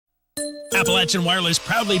Appalachian Wireless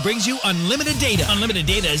proudly brings you unlimited data. Unlimited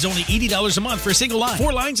data is only $80 a month for a single line.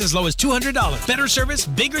 4 lines as low as $200. Better service,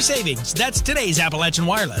 bigger savings. That's today's Appalachian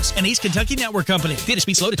Wireless, an East Kentucky network company. Data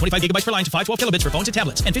speed slow to 25 gigabytes per line to 512 kilobits for phones and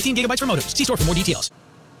tablets, and 15 gigabytes for modems. See store for more details.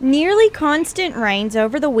 Nearly constant rains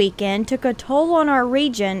over the weekend took a toll on our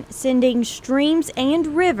region, sending streams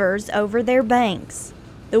and rivers over their banks.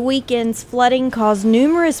 The weekend's flooding caused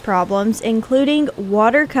numerous problems, including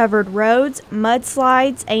water-covered roads,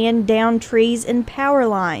 mudslides, and downed trees and power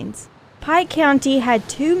lines. Pike County had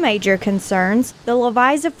 2 major concerns, the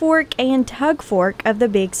Leviza Fork and Tug Fork of the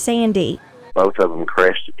Big Sandy. Both of them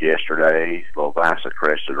crested yesterday. Leviza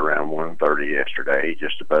crested around 1:30 yesterday,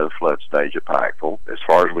 just above flood stage at Pikeville. As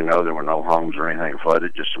far as we know, there were no homes or anything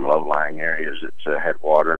flooded, just some low-lying areas that had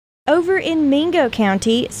water. Over in Mingo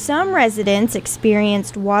County, some residents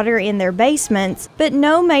experienced water in their basements, but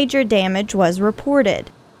no major damage was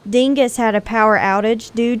reported. Dingus had a power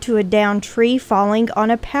outage due to a downed tree falling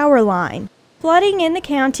on a power line. Flooding in the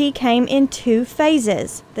county came in 2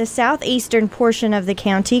 phases. The southeastern portion of the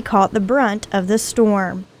county caught the brunt of the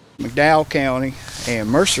storm. McDowell County and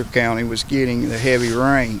Mercer County was getting the heavy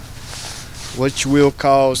rain, which will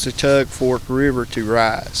cause the Tug Fork River to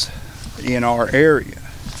rise in our area.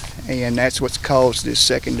 And that's what's caused this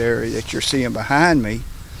secondary that you're seeing behind me.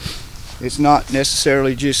 It's not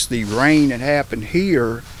necessarily just the rain that happened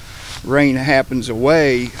here. Rain that happens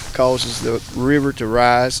away causes the river to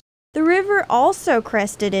rise. The river also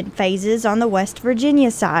crested in phases on the West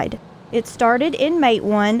Virginia side. It started in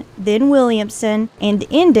Matewan, then Williamson, and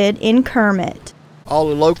ended in Kermit. All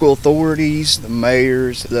the local authorities, the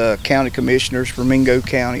mayors, the county commissioners for Mingo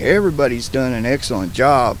County, everybody's done an excellent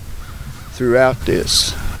job throughout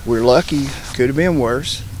this. We're lucky, could have been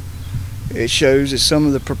worse. It shows that some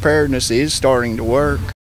of the preparedness is starting to work.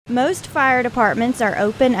 Most fire departments are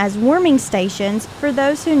open as warming stations for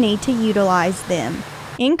those who need to utilize them.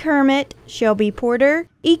 In Kermit, Shelby Porter,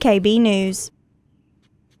 EKB News.